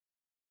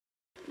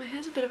My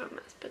hair's a bit of a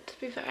mess, but to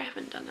be fair, I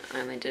haven't done it.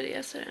 I only did it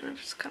yesterday and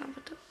I've just kind of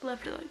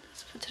left it like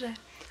this for today.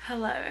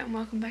 Hello and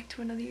welcome back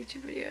to another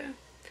YouTube video.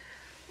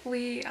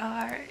 We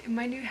are in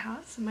my new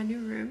house, in my new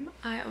room.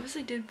 I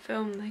obviously did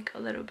film like a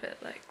little bit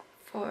like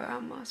for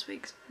last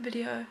week's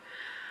video.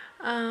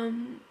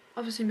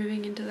 Obviously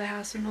moving into the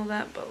house and all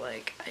that, but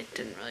like I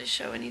didn't really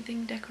show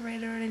anything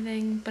decorated or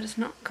anything, but it's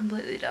not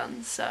completely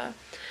done, so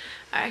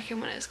I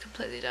reckon when it's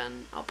completely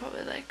done I'll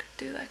probably like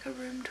do like a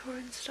room tour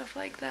and stuff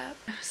like that.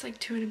 It was like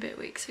 2 and a bit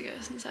weeks ago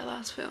since I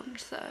last filmed,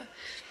 so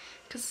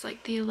because it's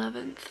like the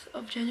 11th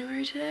of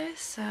January today,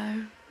 so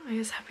I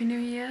guess Happy New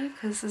Year,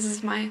 because this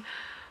is my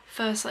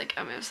first, like,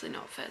 I'm obviously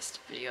not first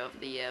video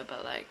of the year,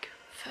 but like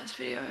first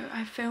video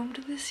I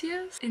filmed this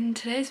year. In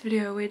today's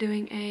video we're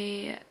doing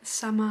a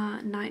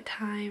summer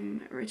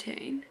nighttime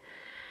routine,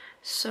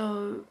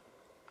 so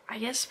I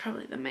guess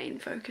probably the main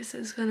focus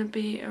is gonna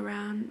be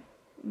around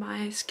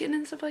my skin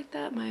and stuff like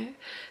that, my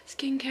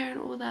skincare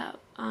and all that.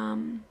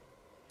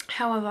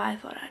 However, I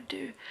thought I'd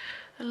do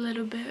a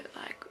little bit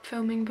like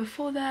filming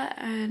before that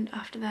and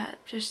after that,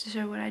 just to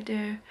show what I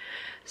do.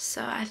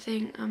 So I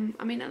think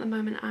I mean, at the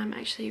moment I'm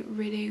actually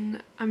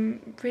reading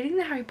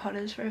the Harry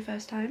Potters for the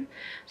first time.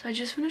 So I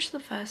just finished the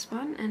first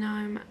one and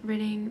I'm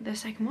reading the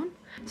second one,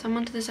 so I'm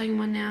on to the second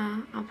one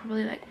now. I'll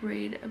probably like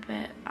read a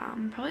bit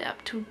probably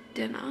up till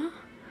dinner,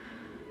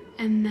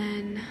 and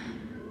then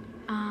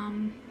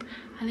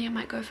I think I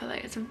might go for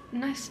like, it's a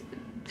nice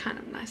kind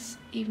of nice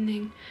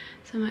evening,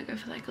 so I might go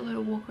for like a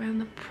little walk around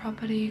the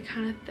property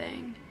kind of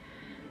thing,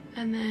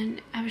 and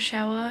then have a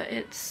shower.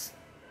 It's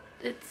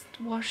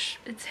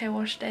hair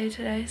wash day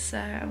today, so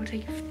I will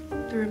take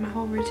you through my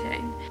whole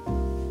routine.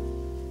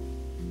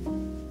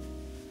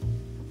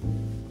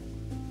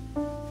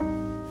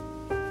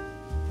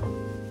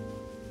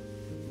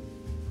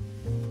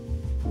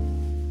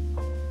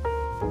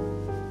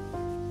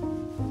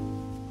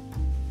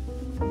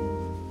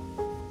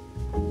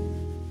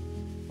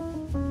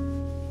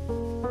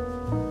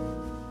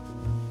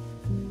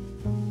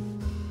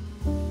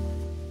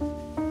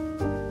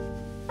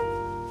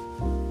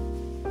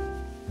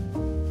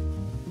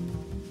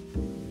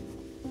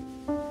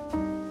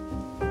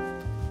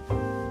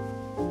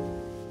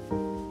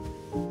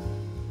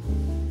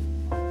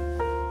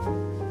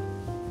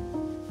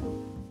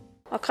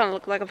 I kind of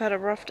look like I've had a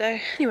rough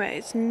day. Anyway,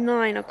 it's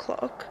 9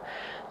 o'clock,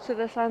 so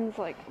the sun's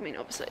like, I mean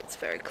obviously it's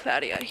very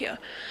cloudy out here,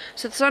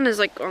 so the sun is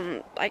like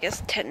on, I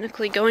guess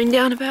technically going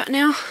down about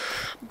now,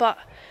 but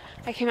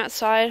I came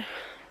outside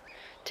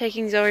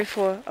taking Zoe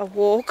for a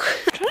walk.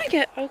 I'm trying to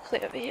get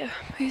Oakley over here,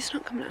 but he's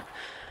not coming out.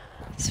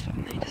 It's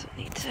fine, he doesn't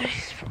need to,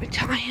 he's probably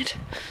tired.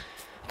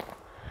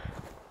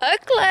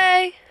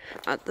 Oakley!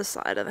 At the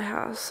side of the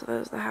house,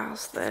 there's the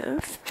house there.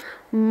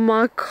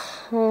 My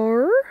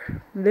car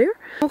there.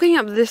 Walking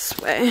up this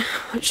way,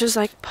 which is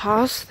like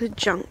past the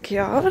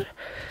junkyard,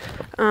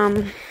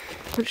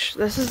 which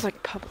this is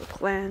like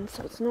public land,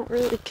 so it's not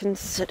really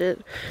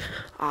considered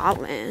our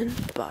land,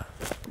 but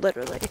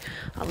literally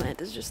our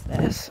land is just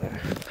there, so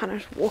kind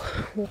of walk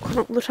on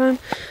all the time.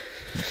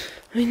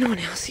 I mean, no one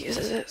else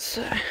uses it,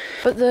 so.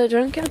 But the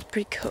junkyard's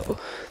pretty cool.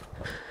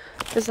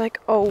 There's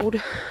like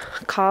old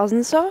cars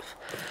and stuff,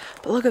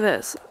 but look at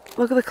this.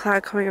 Look at the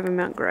cloud coming over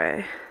Mount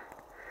Grey.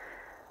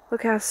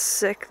 Look how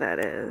sick that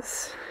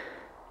is.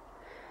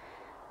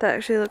 That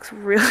actually looks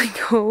really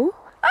cool.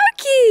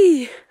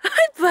 Okie!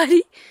 Hi,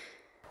 buddy!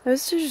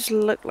 Those two just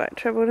look like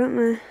trouble, don't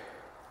they?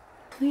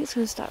 I think it's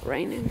gonna start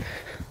raining.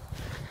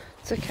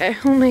 It's okay,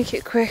 we'll make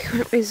it quick,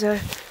 won't we,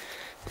 Zoe?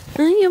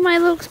 You're my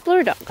little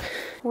explorer dog.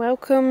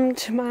 Welcome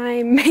to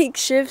my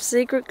makeshift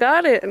secret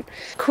garden.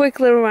 Quick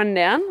little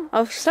rundown.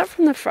 I'll start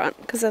from the front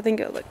because I think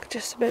it'll look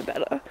just a bit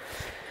better.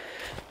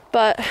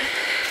 But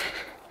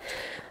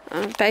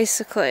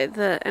basically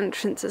the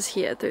entrance is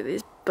here through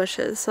these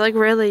bushes, so like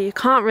really you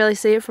can't really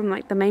see it from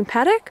like the main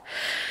paddock.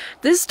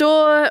 This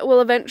door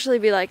will eventually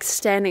be like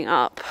standing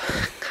up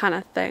kind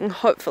of thing,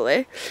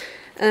 hopefully,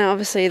 and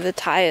obviously the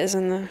tires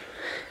and the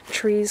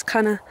trees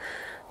kind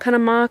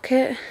of mark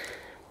it.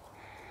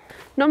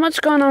 Not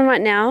much going on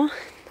right now.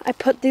 I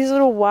put these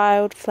little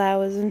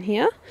wildflowers in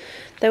here.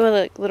 They were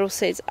like little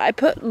seeds. I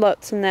put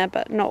lots in there,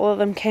 but not all of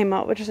them came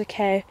up, which is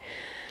okay.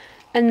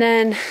 And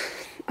then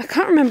I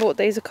can't remember what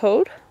these are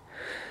called,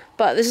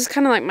 but this is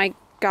kind of like my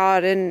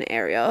garden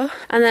area.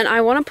 And then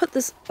I want to put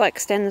this, like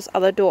stand this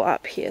other door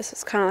up here, so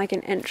it's kind of like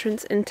an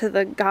entrance into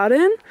the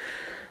garden.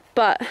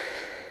 But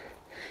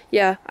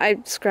yeah, I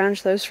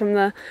scrounged those from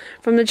the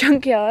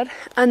junkyard.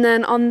 And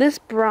then on this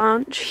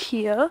branch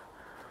here,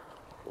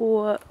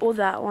 or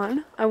that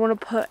one, I want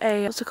to put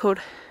a, what's it called,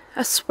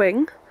 a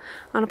swing.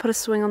 I want to put a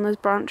swing on those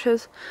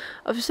branches.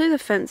 Obviously the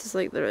fence is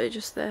like literally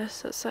just there,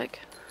 so it's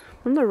like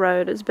on the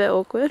road, it's a bit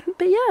awkward,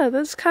 but yeah,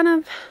 that's kind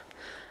of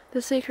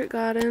the secret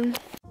garden.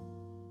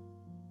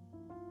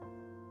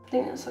 I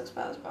think this looks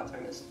about as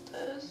bathroom as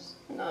there's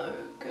no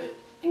good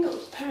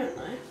angles.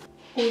 Apparently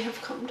we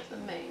have come to the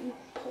main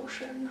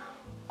portion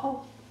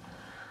of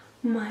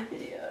my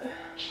video.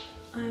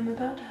 I am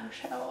about to have a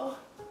shower.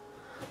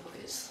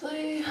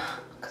 obviously,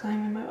 because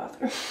I'm in my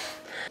bathroom.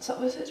 So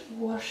obviously it's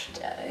wash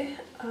day.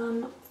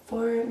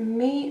 For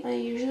me, I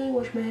usually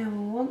wash my hair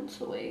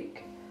once a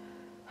week.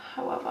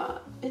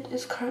 However, it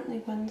is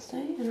currently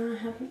Wednesday and I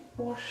haven't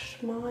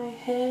washed my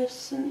hair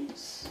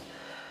since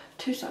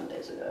 2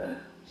 Sundays ago.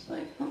 It's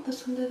like not the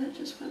Sunday that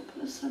just went,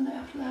 but the Sunday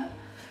after that.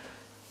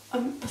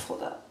 Before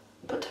that.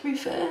 But to be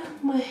fair,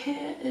 my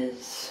hair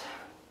is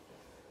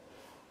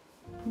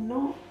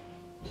not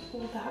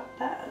all that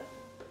bad.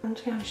 I'm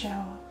just gonna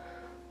shower,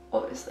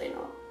 obviously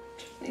not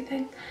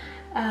anything,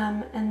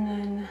 and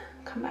then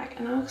come back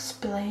and I'll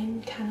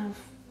explain kind of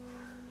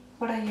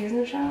what I use in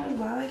the shower as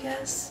well, I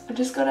guess. I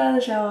just got out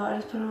of the shower, I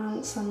just put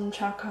on some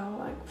charcoal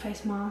like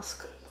face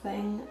mask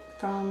thing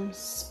from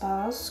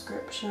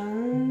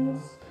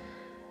Subscriptions.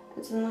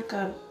 It's in like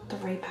a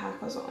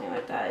 3-pack or something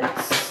like that.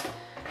 It's,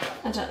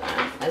 I don't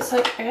know, it's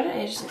like I got it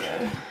ages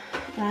ago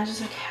and I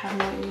just like have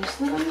not used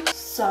them.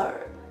 So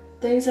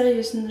things that I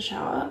use in the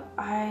shower,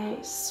 I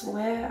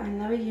swear I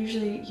never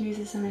usually use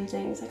this many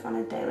things like on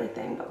a daily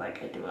thing, but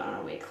like I do it on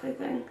a weekly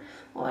thing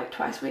or like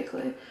twice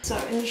weekly. So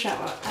in the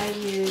shower I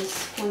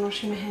use, when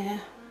washing my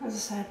hair, as I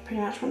said,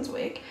 pretty much once a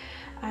week,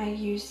 I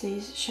use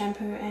these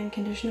shampoo and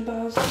conditioner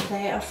bars.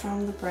 They are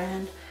from the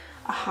brand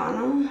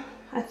Ahana,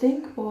 I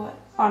think, or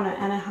oh no,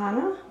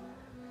 Anahana,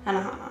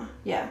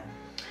 yeah.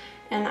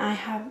 And I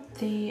have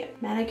the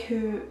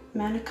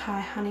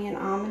Manikai Honey and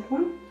Almond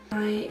one.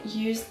 I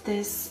use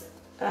this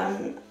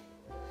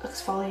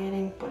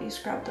exfoliating body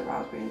scrub, the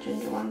raspberry and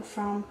ginger one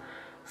from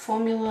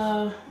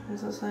Formula, what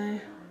does it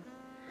say,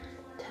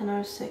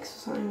 1006 or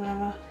something,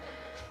 whatever.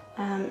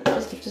 It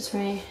was gifted to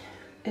me.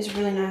 It's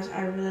really nice,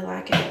 I really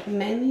like it.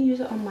 Mainly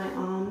use it on my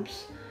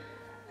arms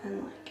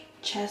and like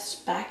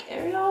chest, back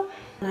area.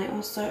 And I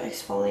also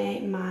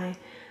exfoliate my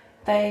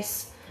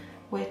face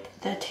with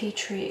the tea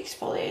tree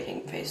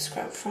exfoliating face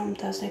scrub from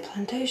Thursday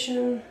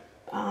Plantation.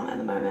 At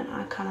the moment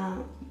I kind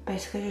of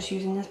basically just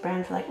using this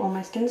brand for like all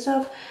my skin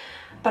stuff,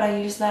 but I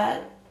use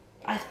that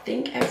I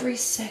think every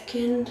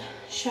 2nd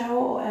shower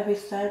or every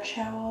 3rd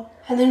shower.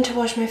 And then to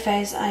wash my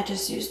face I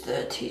just use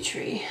the tea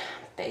tree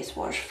face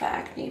wash for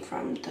acne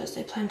from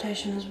Thursday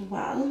Plantation as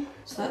well.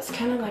 So that's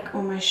kind of like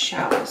all my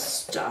shower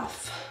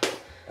stuff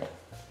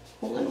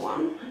all in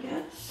one, I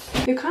guess.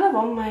 You're kind of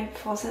on my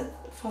faucet,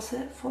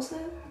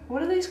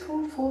 what are these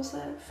called?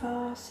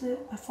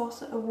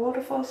 A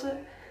water faucet.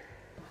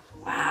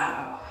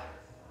 Wow,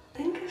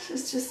 English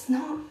is just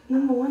not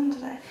 #1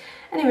 today.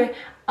 Anyway,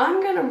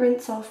 I'm gonna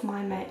rinse off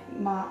my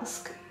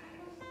mask,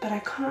 but I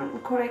can't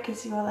record it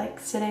because you are like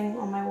sitting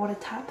on my water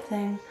tap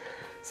thing.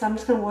 So I'm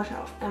just gonna wash it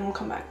off and we'll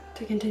come back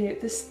to continue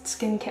this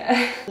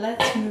skincare.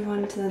 Let's move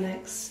on to the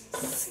next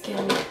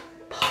skin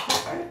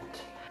part.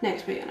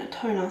 Next we're gonna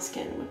tone our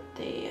skin with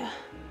the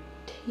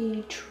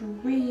tea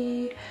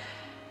tree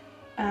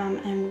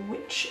and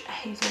witch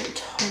hazel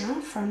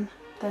toner from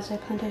Thursday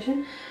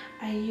Plantation.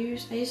 I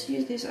used to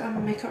use these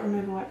makeup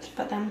remover wipes,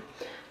 but then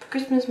for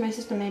Christmas my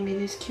sister made me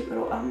these cute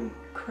little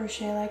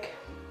crochet, like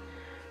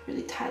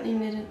really tightly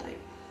knitted like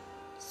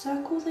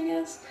circles, I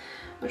guess,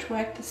 which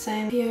work the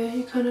same. Here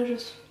you kind of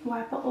just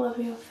wipe it all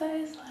over your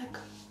face, like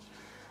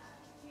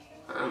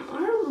I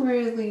don't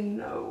really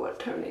know what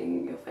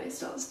toning your face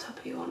does, to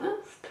be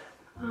honest.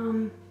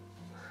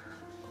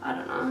 I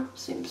don't know,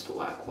 seems to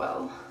work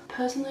well.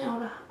 Personally,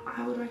 I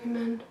would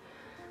recommend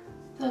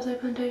Thursday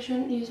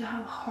Plantation. You used to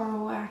have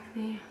horrible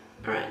acne.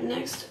 Alright,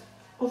 next,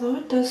 although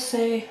it does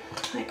say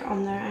like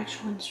on their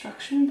actual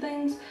instruction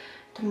things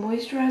to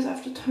moisturize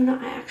after toner,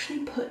 I actually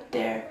put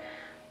their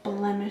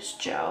blemish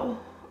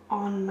gel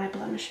on my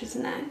blemishes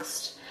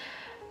next.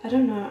 I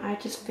don't know, I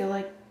just feel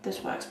like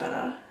this works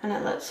better and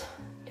it lets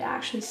it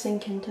actually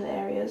sink into the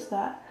areas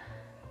that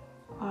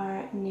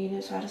are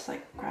needed. So I just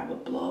like grab a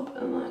blob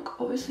and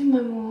like obviously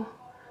my more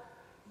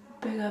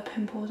bigger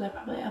pimples I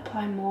probably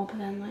apply more, but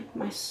then like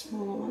my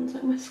smaller ones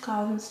like my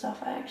scars and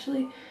stuff I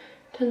actually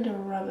tend to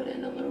rub it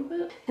in a little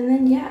bit. And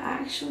then yeah,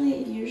 I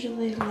actually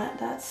usually let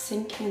that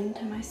sink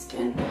into my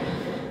skin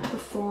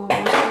before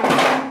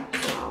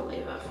moisturizing. So I'll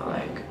leave it for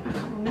like a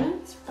couple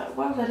minutes. But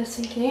while that is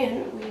sinking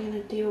in, we're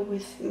gonna deal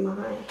with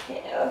my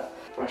hair.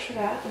 Brush it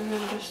out and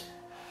then just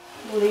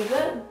leave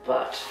it,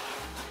 but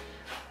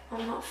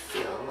I'm not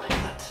feeling like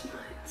that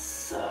tonight.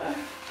 So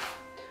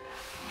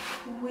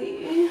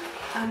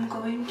I'm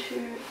going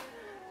to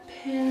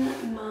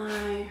pin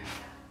my,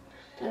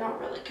 they're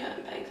not really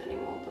curtain bangs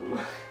anymore,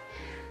 but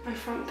my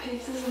front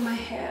pieces of my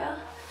hair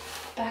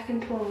back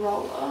into a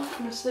roller. I'm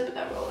gonna slip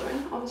that roller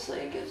in, obviously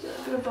it gives it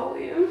a bit of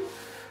volume.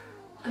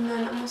 And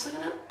then I'm also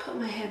gonna put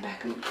my hair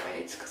back in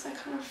braids because I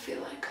kind of feel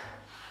like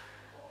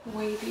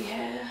wavy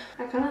hair.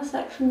 I kind of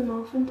section them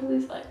off into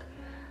these like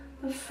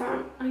the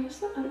front, I guess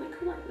they're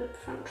like the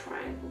front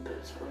triangle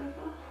bits or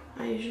whatever.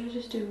 I usually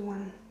just do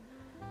one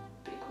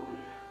big one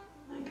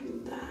like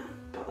that,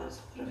 but that's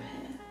a lot of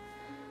hair.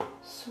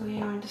 So we're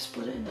going to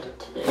split it into 2,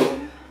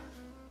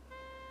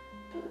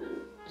 but then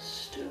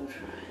still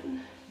try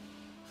and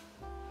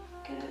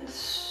get it as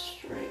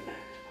straight back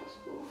as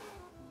possible.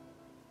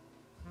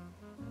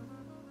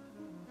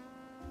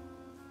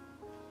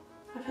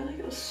 I feel like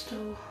it was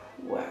still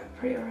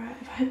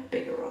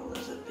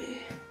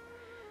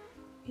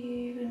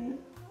even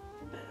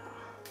better.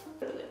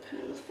 Really a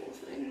pen with 4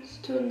 things.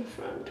 2 in the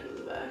front, 2 in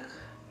the back.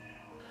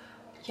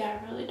 Yeah,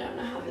 I really don't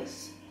know how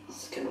this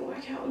is gonna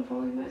work out with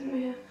volume both my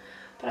hair.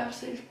 But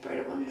obviously it's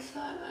braided one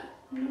side.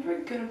 I'm not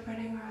very good at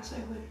braiding, or else I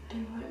would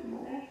do it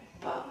more.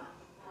 But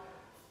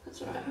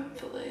that's alright,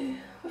 hopefully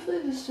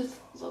this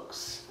just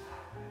looks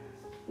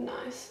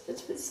nice.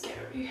 It's a bit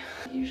scary.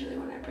 Usually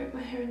when I braid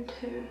my hair in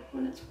 2,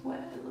 when it's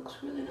wet, it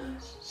looks really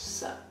nice.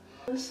 So,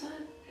 this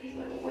side is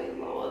like way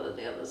lower than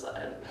the other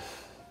side.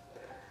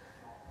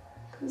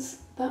 Because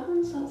that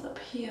one starts up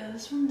here,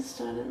 this one's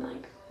starting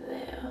like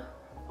there.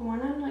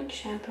 When I'm like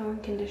shampoo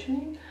and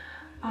conditioning,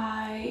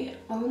 I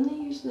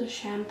only use the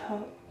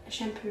shampoo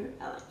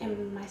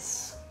in my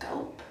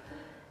scalp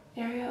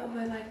area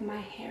where like my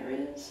hair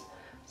is.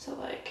 So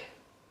like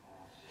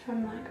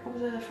from like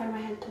obviously the front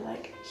of my head to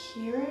like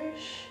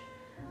here-ish,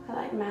 I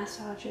like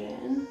massage it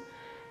in.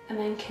 And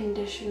then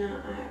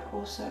conditioner, I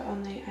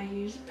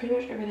use pretty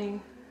much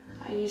everything.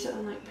 I use it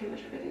on like pretty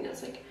much everything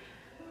that's like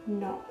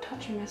not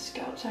touching my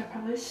scalp. So I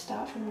probably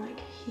start from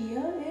like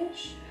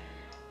here-ish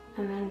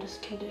and then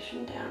just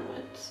condition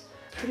downwards.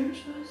 Pretty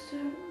much what I was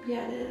doing.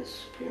 Yeah, it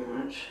is pretty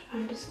much.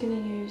 I'm just gonna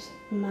use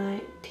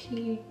my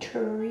Tea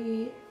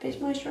Tree face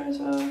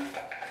moisturizer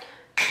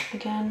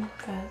again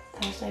for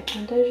Thursday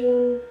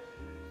foundation.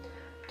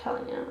 I'm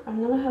telling you, I've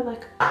never had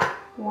like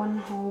one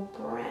whole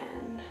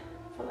brand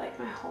for like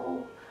my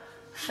whole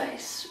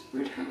face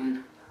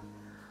routine,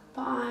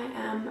 but I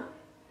am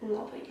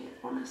loving it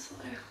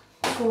honestly.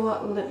 For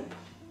lip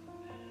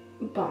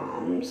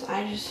balms,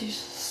 I just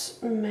use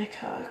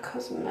Mecca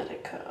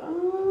Cosmetica.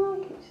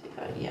 Can you see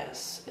that?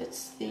 Yes,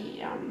 it's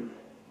the I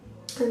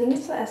think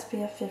it's the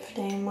SPF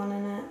 15 one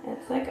in it.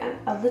 It's like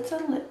a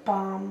little lip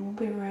balm, will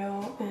be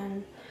real,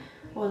 and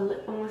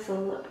almost a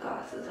lip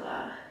gloss as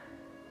well.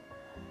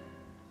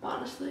 But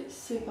honestly, it's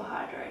super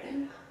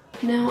hydrating.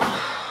 Now,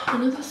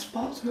 another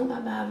spot's not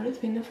that bad, but it's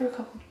been there for a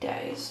couple of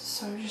days.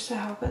 So just to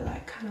help it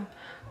like kind of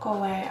go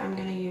away, I'm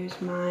gonna use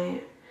my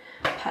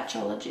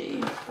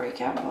Patchology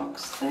breakout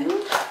box thing.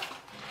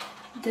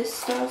 This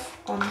stuff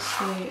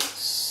honestly is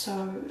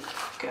so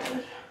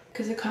good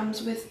because it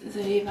comes with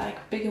the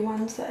like bigger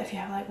ones that if you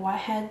have like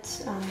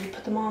whiteheads, you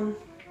put them on.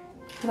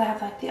 They have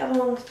like the other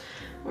ones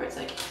where it's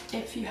like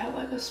if you have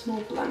like a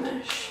small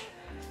blemish,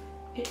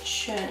 it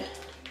should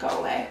go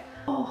away.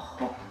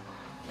 Oh,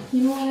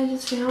 you know what I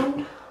just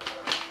found?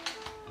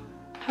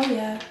 Oh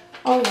yeah,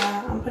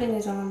 I'm putting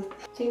these on.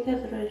 I think they're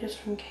literally just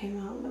from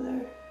Kmart, but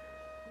they're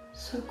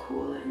so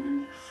cooling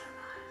and just so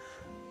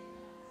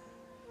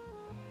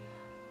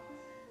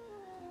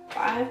nice. I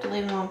have to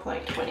leave them on for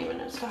like 20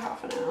 minutes to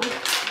half an hour.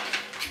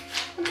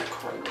 That's a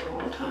crazy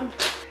long time.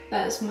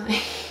 That is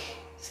my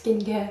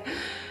skincare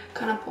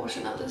kind of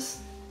portion of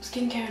this.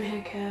 Skincare and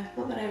hair care.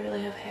 Not that I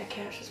really have hair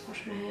care, it's just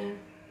washing my hair.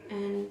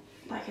 And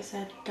like I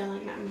said, don't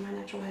like my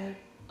natural hair.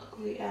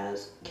 Ugly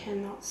as,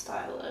 cannot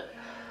style it.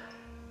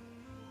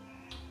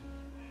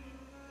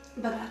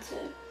 But that's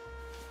it.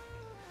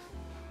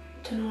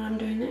 Don't know what I'm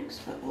doing next,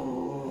 but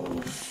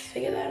we'll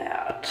figure that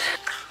out.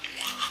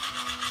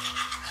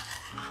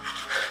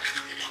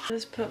 I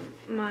just put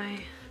my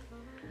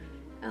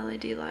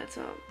LED lights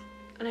up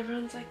and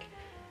everyone's like,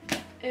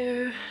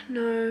 ew,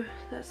 no,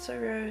 that's so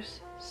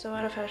gross, so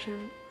out of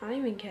fashion. I don't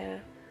even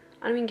care.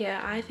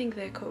 I think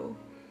they're cool.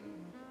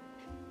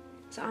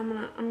 So I'm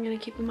gonna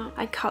keep them up.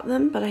 I cut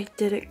them, but I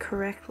did it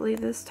correctly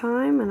this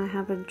time, and I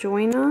have a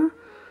joiner.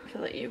 I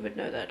feel like you would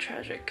know that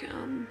tragic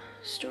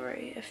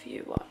story if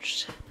you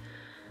watched,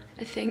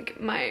 I think,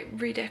 my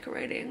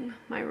redecorating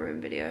my room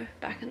video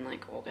back in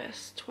like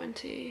August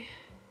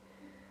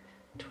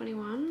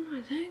 2021,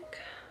 I think.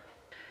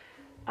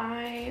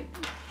 I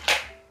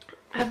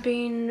have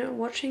been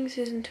watching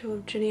season 2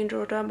 of Ginny and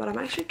Georgia, but I'm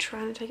actually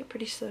trying to take it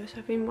pretty slow. So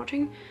I've been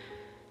watching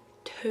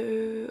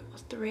 2 or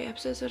 3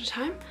 episodes at a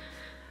time.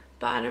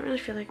 But I don't really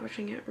feel like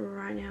watching it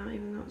right now,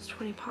 even though it's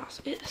 20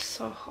 past. It is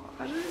so hot.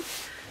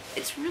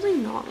 It's really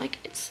not. Like,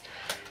 it's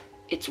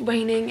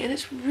raining and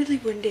it's really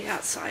windy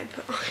outside,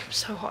 but I'm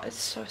so hot. It's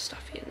so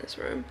stuffy in this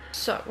room.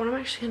 So what I'm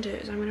actually going to do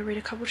is I'm going to read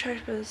a couple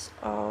chapters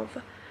of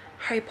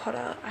Harry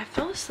Potter. I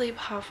fell asleep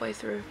halfway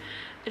through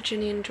a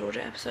Ginny and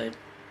Georgia episode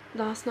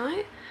last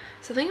night.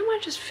 So I think I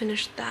might just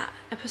finish that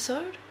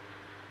episode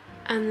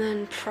and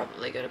then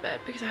probably go to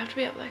bed, because I have to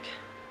be up like,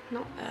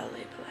 not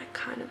early, but like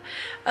kind of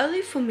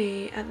early for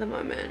me at the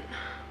moment,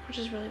 which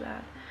is really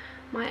bad.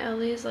 My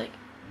early is like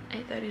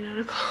 8:30, 9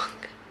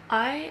 o'clock.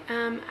 I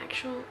am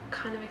actually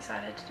kind of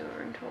excited to do a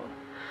room tour.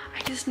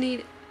 I just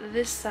need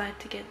this side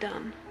to get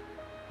done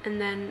and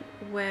then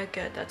we're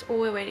good. That's all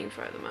we're waiting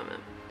for at the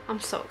moment. I'm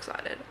so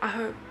excited. I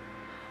don't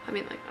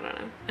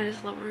know. I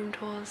just love room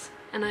tours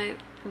and I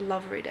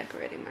love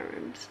redecorating my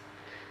rooms.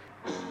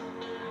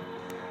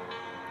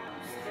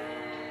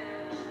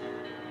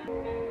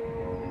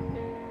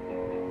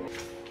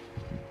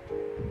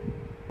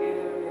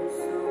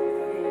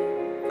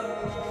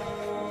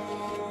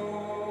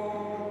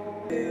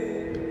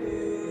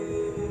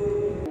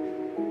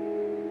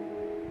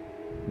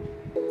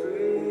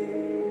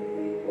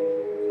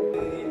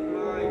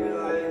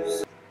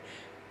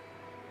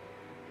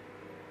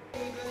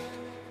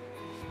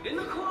 In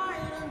the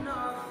quiet of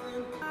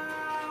nothing.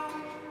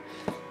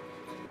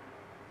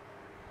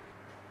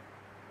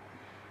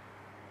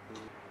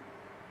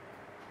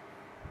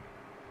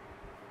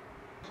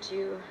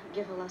 To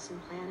give a lesson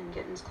plan in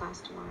Gitten's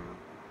class tomorrow.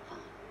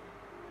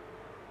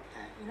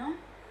 You know?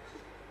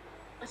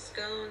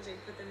 Scones and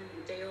put them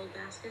in a day-old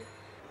basket.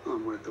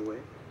 I'm worth the wait.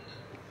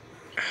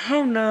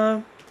 Oh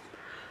no.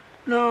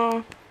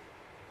 No.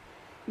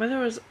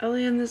 Whether it was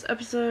early in this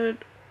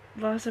episode,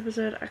 last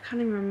episode, I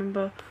can't even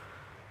remember.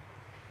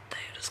 They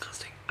are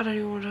disgusting. I don't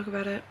even want to talk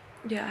about it.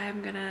 Yeah, I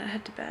am gonna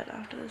head to bed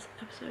after this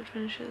episode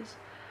finishes.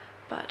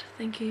 But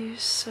thank you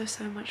so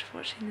much for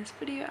watching this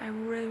video. I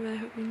really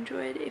hope you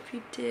enjoyed. If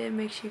you did,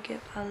 make sure you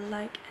give a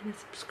like and a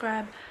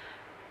subscribe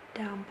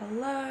down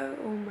below.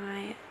 All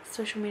my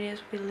social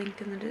medias will be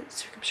linked in the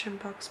description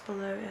box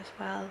below as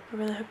well. I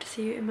really hope to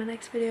see you in my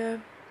next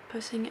video,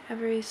 posting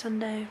every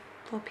Sunday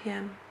 4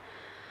 PM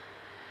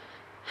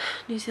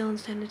New Zealand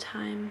Standard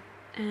Time,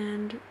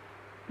 and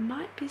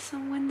might be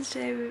some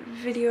Wednesday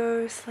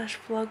video /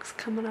 vlogs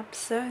coming up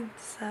soon,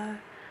 so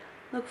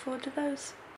look forward to those.